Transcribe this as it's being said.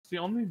See,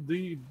 only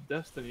the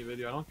Destiny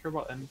video. I don't care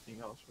about anything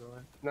else,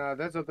 really. Nah,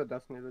 there's other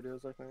Destiny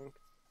videos, I think.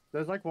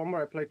 There's like one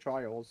where I play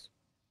Trials.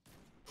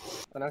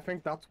 And I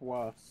think that's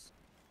worse.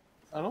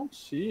 I don't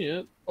see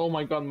it. Oh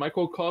my god,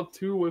 Michael Cobb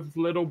 2 with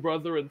little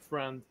brother and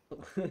friend.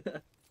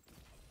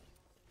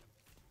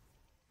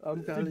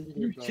 I'm telling Dude,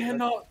 you, you bro.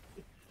 cannot...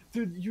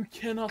 Dude, you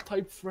cannot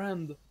type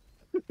friend.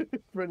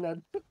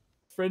 Frened.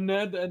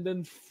 Frened and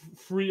then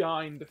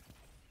free-eyed.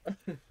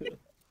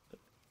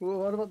 Well,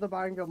 what about the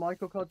banger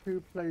Michael Cod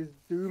 2 plays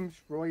Doom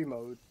Destroy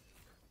mode?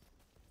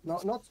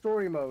 Not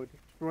story mode,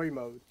 destroy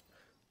mode.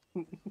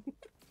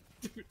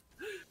 Dude.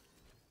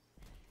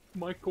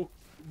 Michael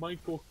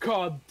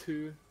Cobb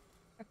 2.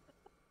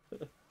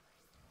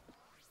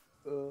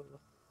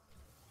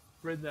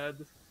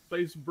 Frened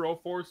plays bro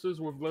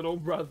forces with little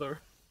brother.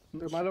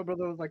 Dude, my little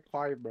brother was like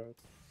 5, bro.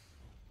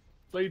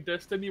 Play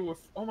Destiny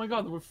with... Oh my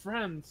god, with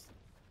friends.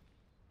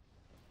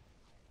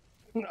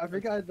 I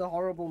think I had the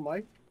horrible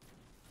mic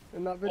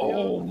in that video.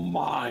 Oh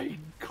my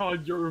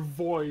god, your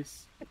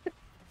voice.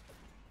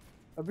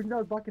 I think that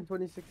was back in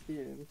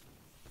 2016.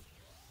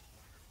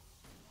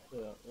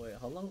 Wait,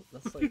 how long?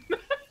 That's like...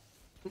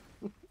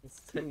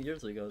 That's 10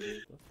 years ago,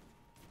 dude.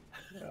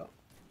 Yeah.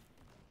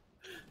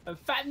 A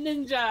fat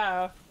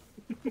ninja!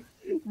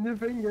 The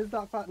thing is,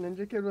 that fat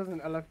ninja kid was an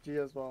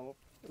LFG as well.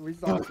 We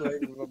started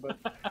playing with him, but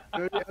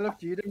we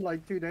LFG'd him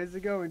like 2 days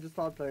ago and just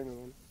started playing with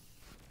him.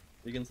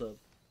 You can sub.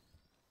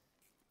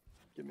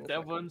 Give me a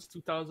Devon's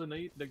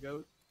 2008, the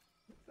GOAT.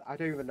 second. I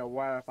don't even know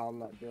where I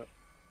found that shit.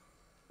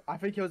 I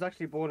think he was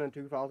actually born in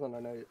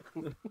 2008.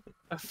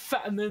 A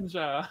fat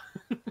ninja!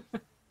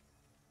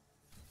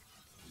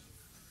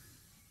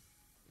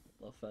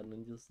 Love fat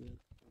ninjas, dude.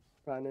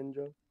 Fat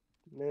ninja.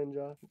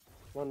 Ninja.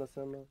 Wanna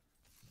similar.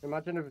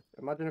 Imagine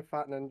if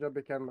Fat Ninja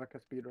became like a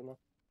speedrunner.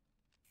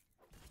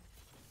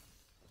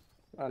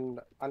 And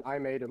I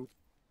made him.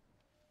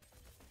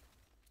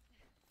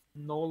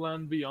 No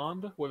Land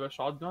Beyond with a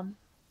shotgun.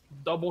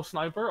 Double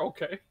sniper,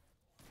 okay.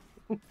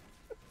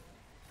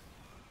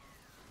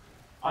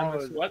 I'm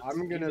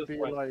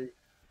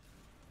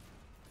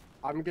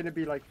gonna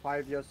be like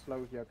 5 years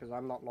slow here because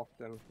I'm not locked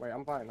in. Wait,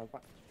 I'm fine.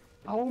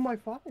 How am I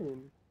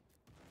fine?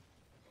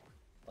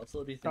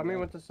 Also, do you think... Tell me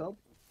when to sub.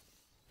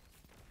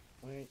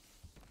 Wait.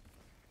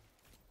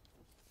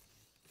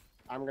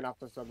 I'm gonna have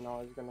to sub now.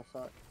 It's gonna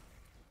suck.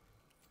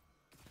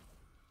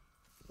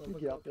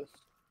 You got this.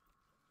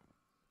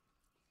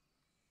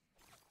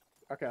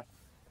 Okay.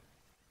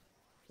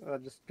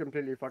 That just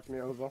completely fucked me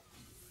over.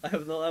 I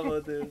have no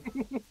ammo, dude.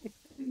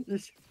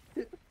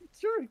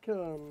 Sure it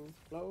can.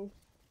 Hello?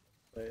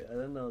 Wait, I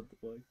didn't know how to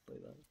play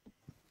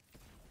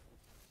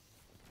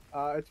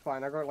that. It's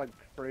fine. I got like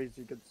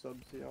crazy good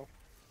subs, you know.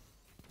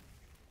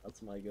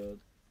 That's my god.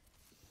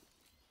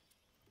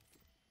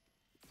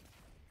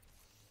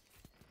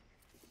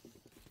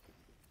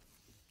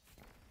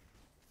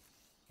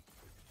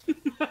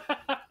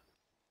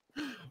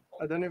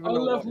 I don't even I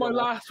know left my what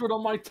last word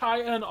on my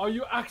Titan. Are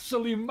you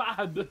actually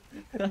mad?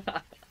 Are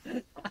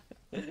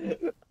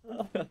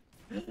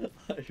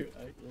you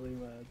actually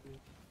mad, dude?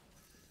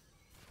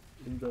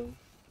 Indo.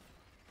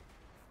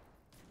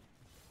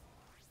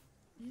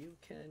 You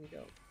can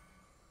go.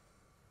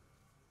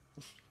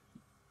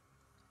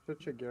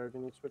 Switch your gear.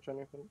 Can you switch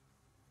anything?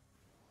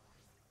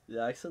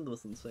 The accent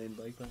was insane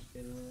back then. I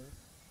don't know.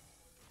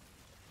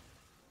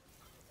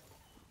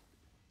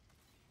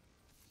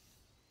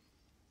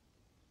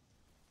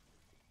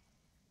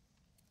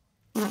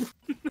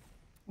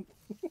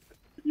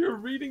 You're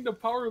reading the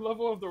power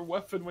level of their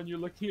weapon when you're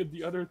looking at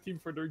the other team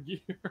for their gear.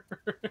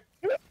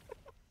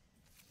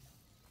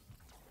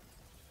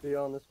 Be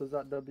honest, was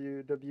that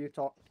W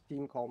Talk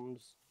Team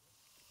Comms?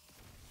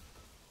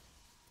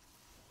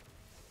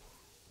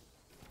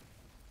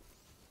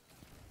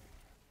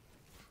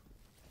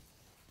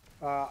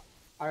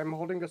 I'm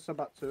holding a sub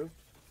at 2,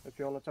 if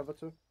you want to cover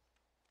 2.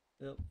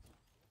 Yep.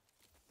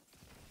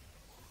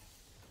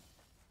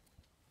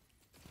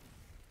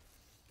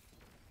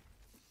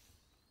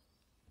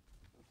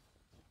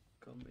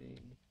 Coming.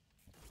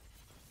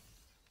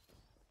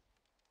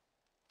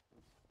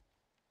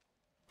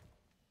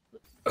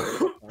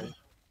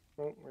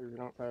 Oh, maybe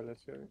not play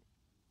this yet.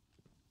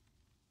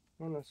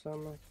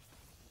 Summer.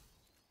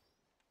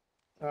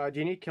 Do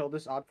you need to kill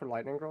this ad for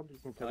lightning rod? You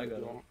can kill it if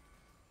you want.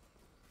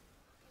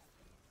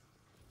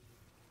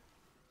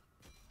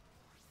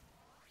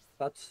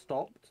 That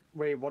stopped?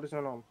 Wait, what is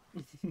going on?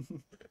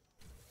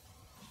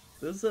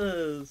 This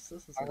is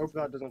I hope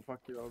that doesn't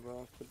fuck you over.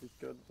 That could be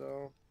good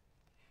though.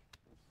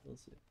 We'll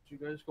see. Did you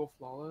guys go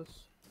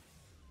flawless?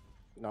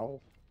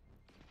 No.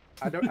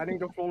 I didn't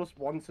go flawless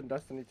once in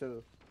Destiny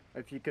 2.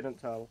 If you couldn't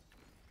tell.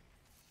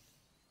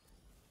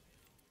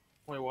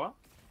 Wait, what?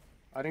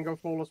 I didn't go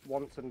flawless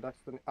once in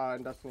Destiny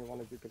 1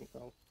 if you couldn't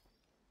tell.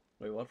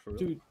 Wait, what for real?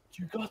 Dude,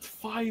 you got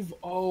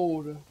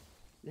 5-0'd.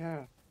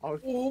 Yeah. I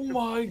was Oh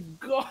my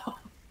god.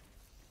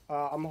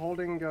 I'm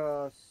holding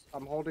at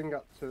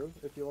 2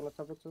 if you want to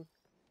cover 2.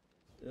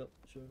 Yep,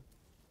 sure.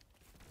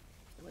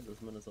 I like this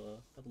minutes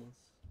headless.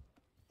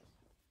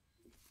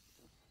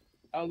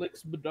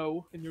 Alex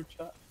Bedeau in your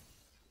chat.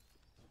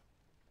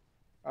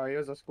 Oh, he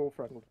was a school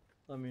friend.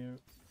 I'm here.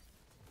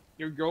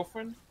 Your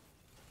girlfriend?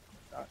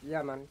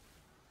 Yeah, man.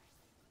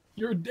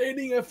 You're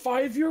dating a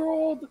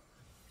 5-year-old?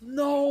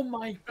 No,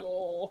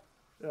 Michael.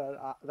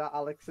 Yeah, that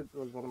Alex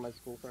was one of my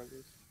school friends.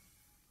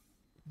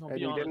 No, And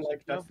be he honest. didn't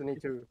like Destiny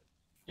 2.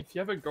 If you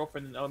have a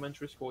girlfriend in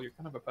elementary school, you're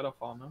kind of a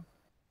pedophile, no?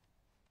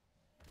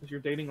 Because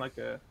you're dating like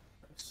a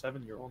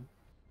 7-year-old.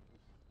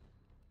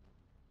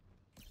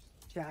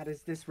 Chad,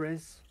 is this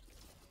Riz?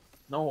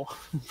 No,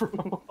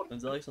 bro.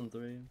 Angelic's on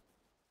 3.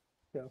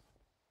 Yeah.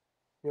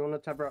 You want to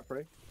tab at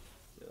 3?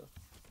 Yeah.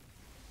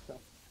 Yeah.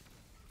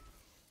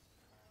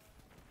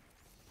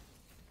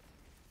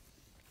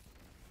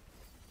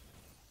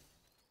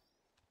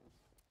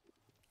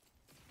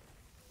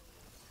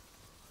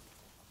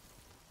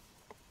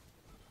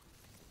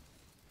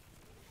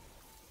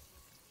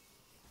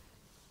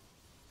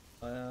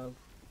 I have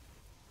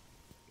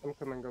I'm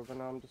coming over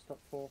now, I'm just at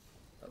 4.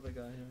 a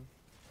guy here.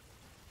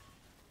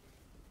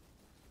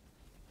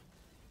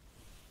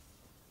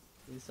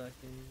 He's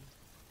sacking.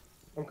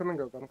 I'm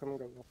coming over.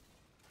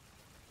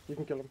 You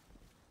can kill him.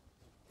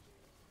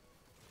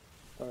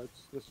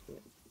 It's this way.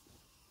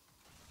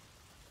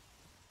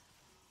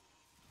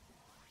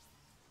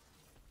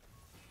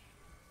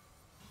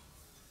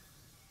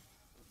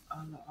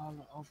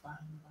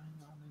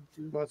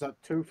 Was that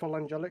 2 full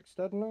Angelics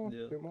dead now?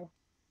 Yeah. 2 more?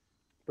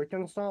 We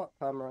can start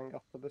hammering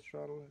after this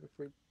round if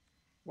we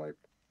wipe.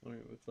 Oh,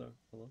 we're clear.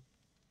 Hello?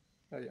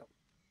 Oh, yeah.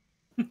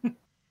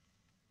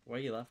 Why are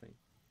you laughing?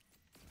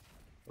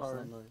 That's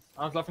Sorry. not nice.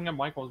 I was laughing at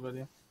Michael's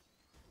video.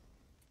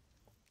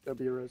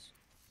 W is.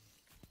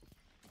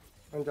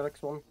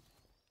 Angelic's 1.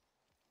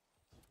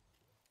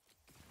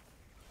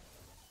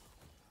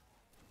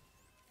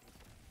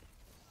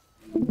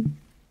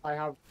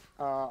 I'm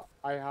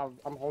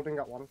holding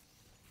at 1.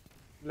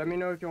 Let me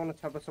know if you want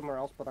to tether somewhere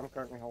else, but I'm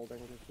currently holding.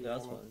 Yeah,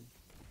 that's fine.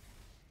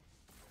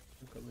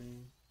 I'm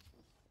coming.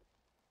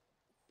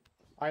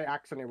 I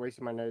accidentally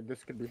wasted my nade.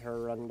 This could be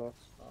horrendous.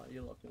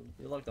 You locked him.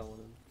 You locked that one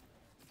in.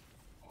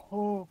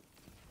 Oh.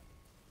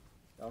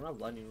 I don't have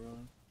lightning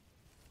rod.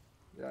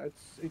 Yeah,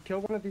 kill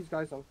one of these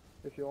guys then,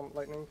 if you want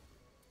lightning.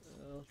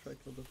 I'll try to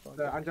kill the fuck.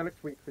 The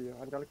Angelic's weak for you.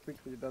 Angelic's weak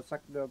for you.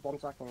 The bomb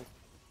sacking.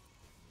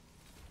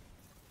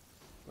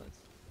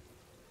 Nice.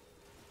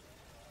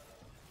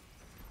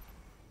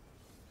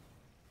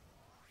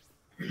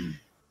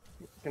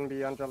 Can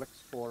be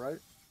Angelic's 4, right?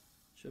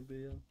 Should be,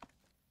 yeah.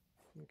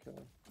 Okay.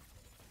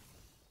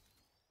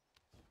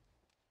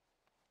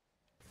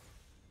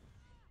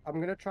 I'm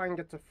gonna try and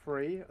get to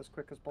 3 as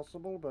quick as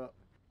possible, but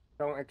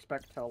don't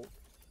expect help.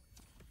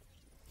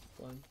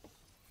 Fine.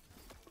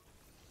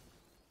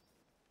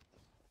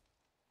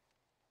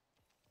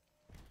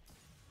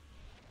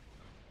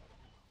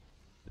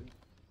 Dude,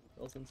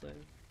 that was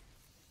insane.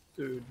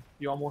 Dude,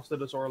 you almost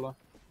did a Zorla.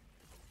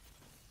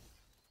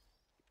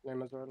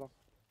 Name is Orla.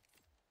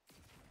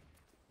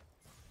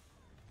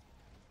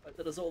 I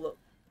did us all up.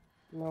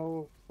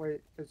 No,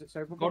 wait, is it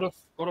savable? Go to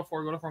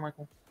 4,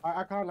 Michael.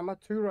 I can't, I'm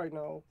at 2 right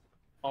now.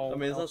 Oh, I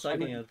mean, it's not sorry.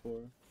 sacking at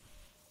 4.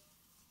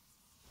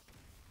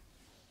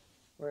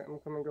 Wait, I'm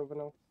coming over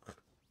now.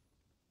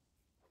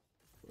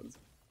 What is...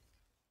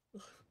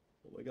 Oh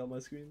my god, my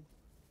screen.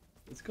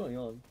 What's going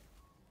on?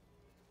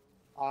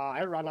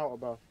 I ran out of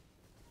both.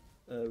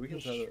 We can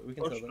Just tell it. We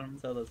can push tell them.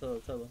 it. Tell it. Tell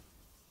it. Tell it.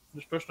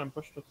 Just push them,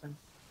 push the thing.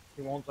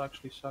 He won't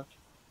actually suck.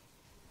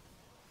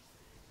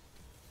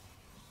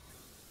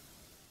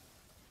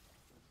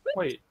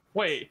 Wait,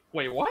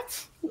 what?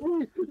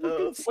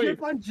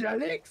 Skip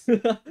Angelics?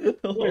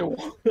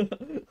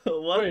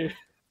 What?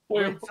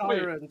 Wait,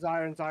 Siren.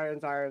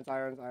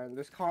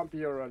 This can't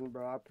be a run,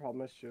 bro. I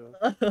promise you.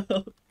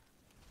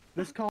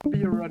 This can't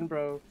be a run,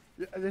 bro.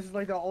 This is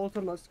like the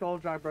ultimate skull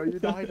drag, bro. You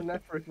died in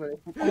everything.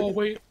 Oh,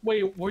 wait,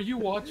 were you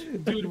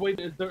watching? Dude, wait,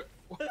 is there...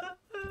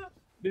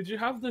 Did you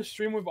have the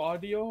stream with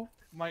audio?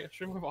 My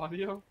stream with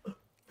audio?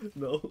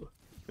 No.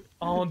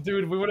 Oh,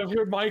 dude, we would have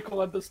heard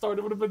Michael at the start.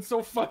 It would have been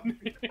so funny.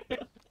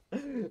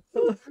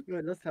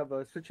 Good, let's have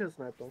a switcher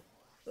sniper.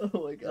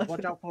 Oh my god.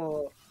 Watch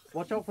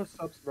out for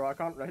subs, bro. I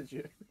can't read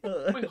you.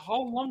 Wait,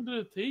 how long did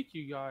it take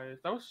you guys?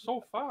 That was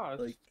so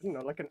fast. Like, You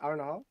know, like an hour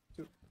and a half.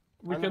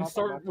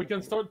 we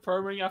can start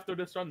perming after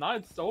this run. Nah,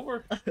 it's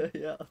over.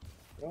 yeah.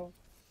 Well,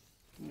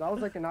 that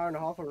was like an hour and a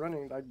half of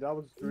running. Like that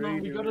was really.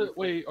 No, we gotta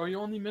wait. Are you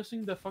only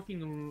missing the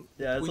fucking?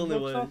 Yeah, it's only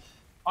Wish. Wish.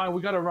 Alright,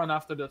 we gotta run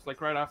after this, like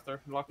right after.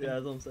 Lock in. Yeah,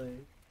 that's what I'm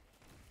saying.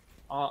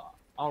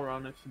 I'll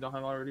run if you don't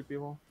have already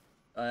people.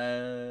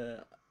 I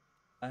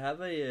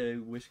have a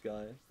Wish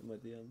guy in my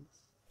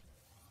DMs.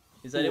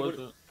 He's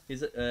able.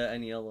 He's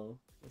any yellow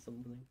or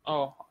something.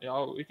 Oh yeah,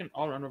 I'll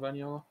run with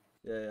Aniela.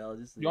 Yeah, I'll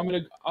just. You want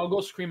me to? I'll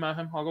go scream at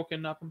him. I'll go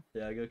kidnap him.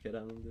 Yeah, go kid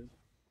him, dude.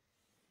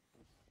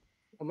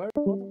 Am I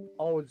recording?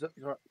 Oh,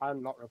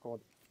 I'm not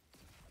recording.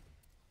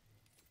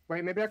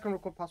 Wait, maybe I can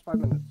record past 5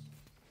 minutes.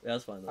 Yeah,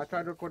 that's fine. I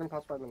tried recording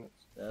past 5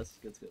 minutes. Yeah, that's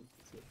good. That's good.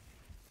 That's good.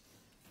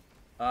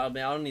 I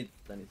mean, I don't need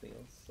anything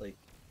else. Like,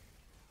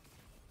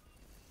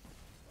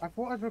 I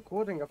thought I was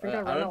recording. I think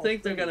I don't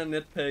think they're gonna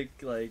nitpick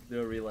like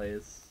their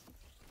relays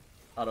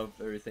out of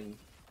everything.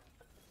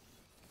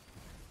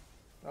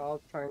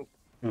 I'll try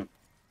and...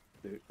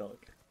 Dude, dog.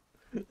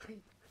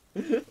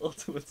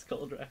 Ultimate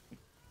Skull Dragon.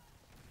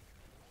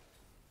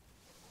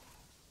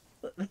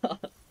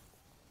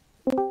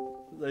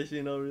 Is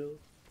actually not real.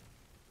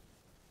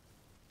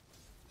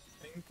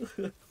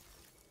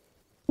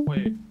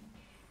 Wait.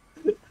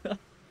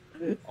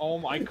 Oh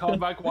my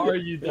comeback, why are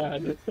you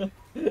dead?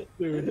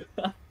 Dude.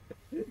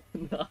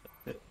 Nah.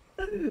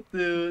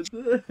 Dude.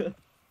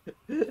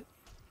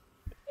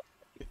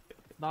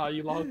 Nah,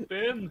 you locked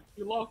in.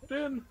 You locked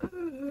in.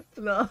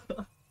 Nah.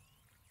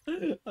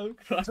 I'm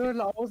crying. Dude,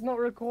 I was not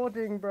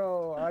recording,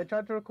 bro. I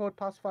tried to record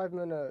past 5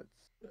 minutes.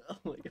 Oh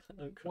my god,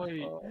 I'm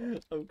crying.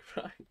 Wait. I'm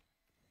crying.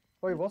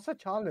 Wait, what's the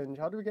challenge?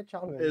 How do we get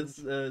challenged? It's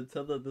 10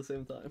 at the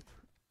same time.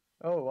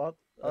 Oh, what?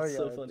 That's oh,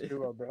 so yeah, funny. it's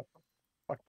duo, bro.